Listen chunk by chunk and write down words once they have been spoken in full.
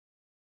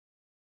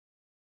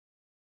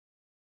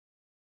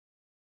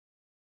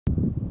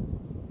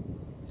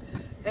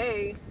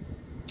Hey,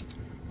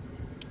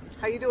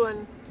 how you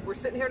doing? We're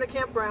sitting here in a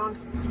campground,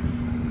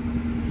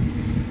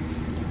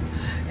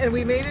 and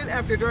we made it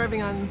after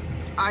driving on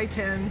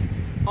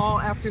I-10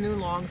 all afternoon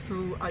long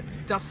through a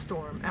dust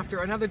storm,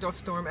 after another dust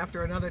storm,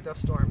 after another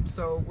dust storm.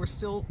 So we're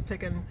still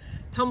picking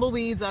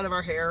tumbleweeds out of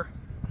our hair.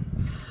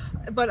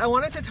 But I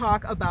wanted to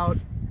talk about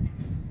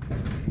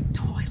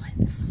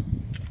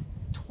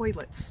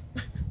toilets,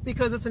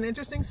 because it's an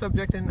interesting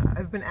subject, and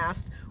I've been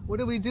asked, what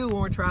do we do when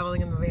we're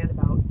traveling in the van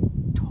about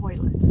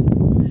toilets?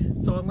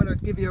 So I'm going to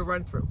give you a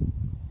run through.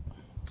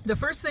 The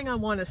first thing I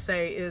want to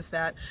say is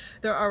that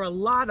there are a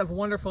lot of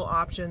wonderful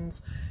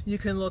options. You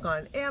can look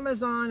on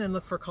Amazon and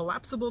look for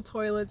collapsible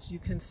toilets. You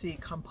can see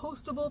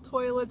compostable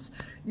toilets.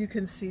 You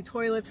can see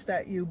toilets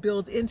that you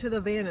build into the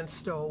van and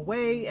stow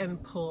away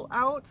and pull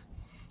out.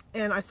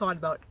 And I thought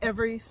about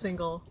every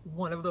single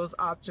one of those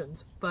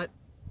options, but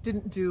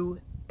didn't do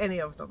any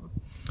of them.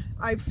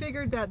 I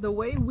figured that the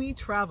way we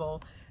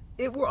travel,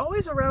 we're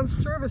always around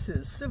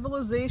services,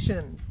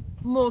 civilization,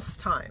 most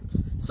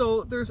times.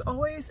 So there's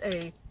always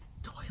a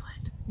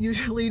toilet,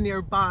 usually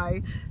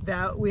nearby,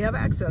 that we have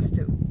access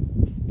to.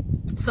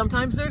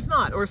 Sometimes there's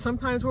not, or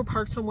sometimes we're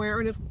parked somewhere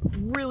and it's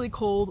really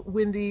cold,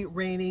 windy,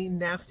 rainy,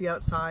 nasty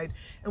outside,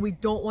 and we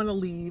don't want to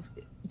leave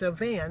the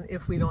van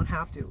if we don't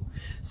have to.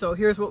 So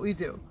here's what we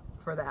do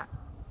for that.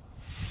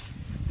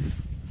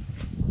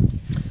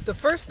 The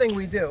first thing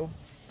we do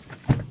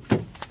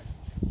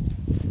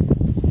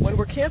when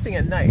we're camping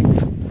at night,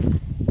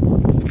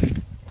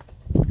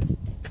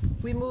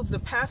 we move the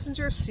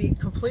passenger seat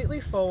completely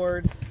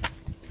forward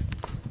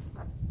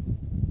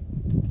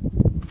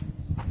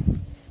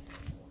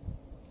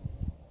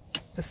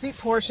the seat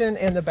portion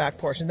and the back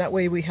portion. That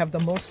way we have the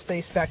most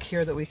space back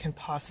here that we can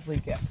possibly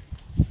get.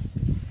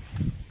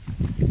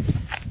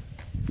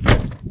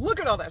 Look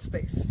at all that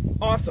space.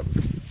 Awesome.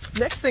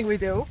 Next thing we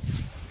do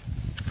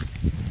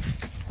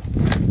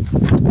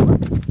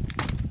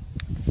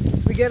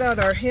is we get out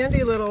our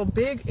handy little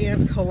big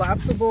and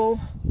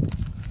collapsible,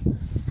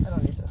 I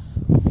don't need this,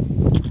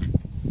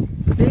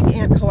 big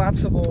and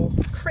collapsible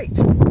crate.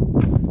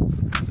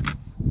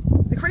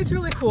 The crate's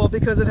really cool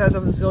because it has a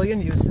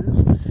zillion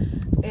uses,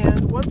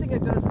 and one thing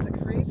it does is it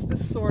creates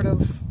this sort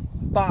of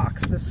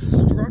box,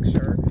 this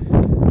structure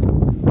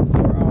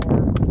for our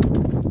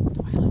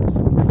toilet.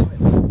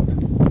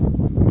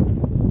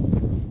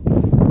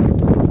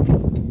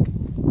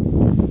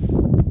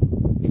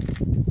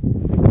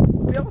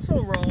 We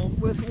also roll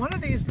with one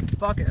of these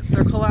buckets.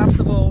 They're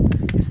collapsible,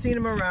 you've seen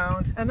them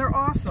around, and they're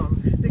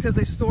awesome because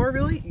they store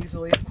really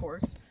easily, of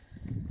course,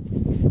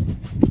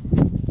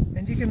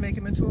 and you can make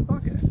them into a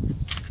bucket.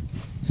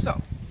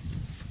 So,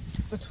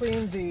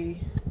 between the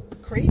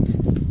crate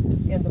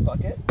and the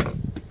bucket,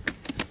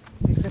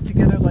 they fit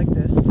together like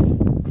this,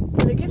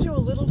 and it gives you a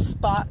little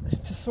spot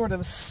to sort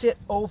of sit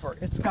over.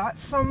 It's got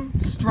some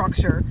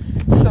structure,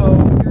 so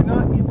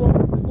you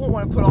won't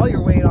want to put all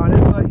your weight on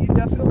it, but you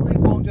definitely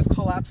won't just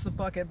collapse the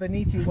bucket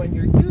beneath you when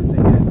you're using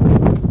it.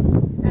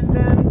 And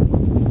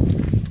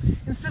then,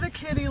 instead of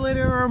kitty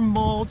litter or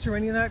mulch or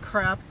any of that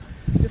crap,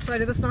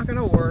 decided it's not going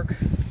to work.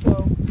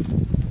 So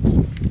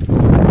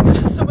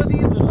some of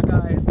these little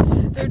guys,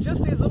 they're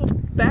just these little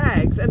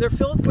bags, and they're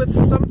filled with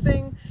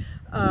something.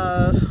 What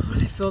are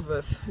they filled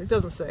with? It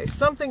doesn't say.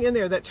 Something in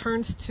there that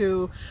turns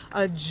to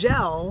a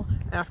gel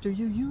after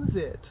you use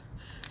it.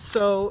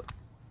 So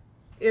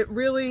it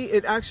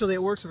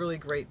works really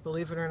great,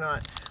 believe it or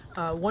not.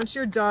 Once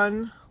you're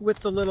done with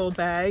the little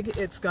bag,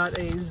 it's got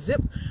a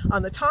zip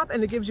on the top,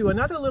 and it gives you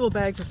another little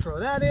bag to throw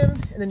that in,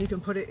 and then you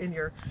can put it in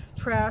your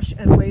trash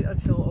and wait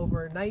until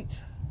overnight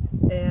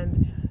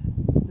and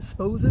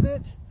dispose of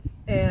it.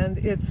 And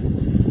it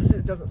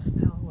doesn't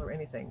smell or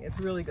anything. It's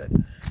really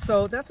good.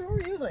 So that's what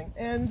we're using.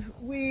 And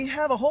we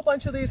have a whole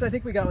bunch of these. I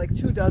think we got like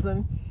 2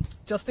 dozen,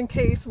 just in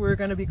case we're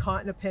going to be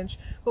caught in a pinch.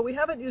 But we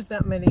haven't used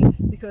that many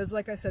because,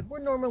 like I said, we're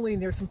normally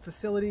near some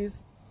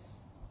facilities.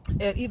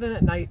 And even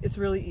at night, it's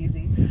really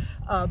easy.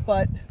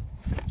 But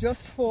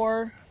just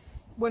for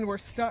when we're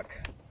stuck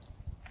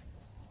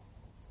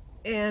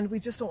and we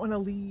just don't want to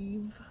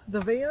leave the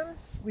van,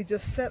 we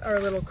just set our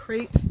little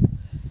crate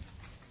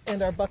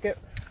and our bucket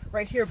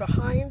right here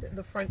behind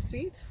the front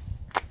seat.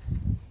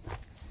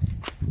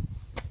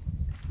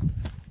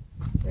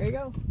 There you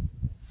go.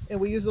 And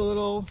we use a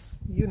little,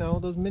 you know,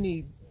 those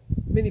mini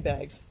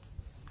bags.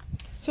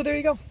 So there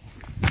you go.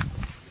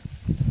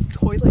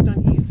 Toilet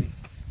done easy.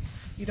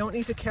 You don't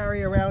need to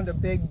carry around a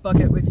big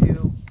bucket with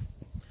you.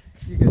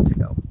 You're good to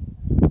go.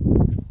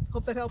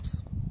 Hope that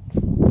helps.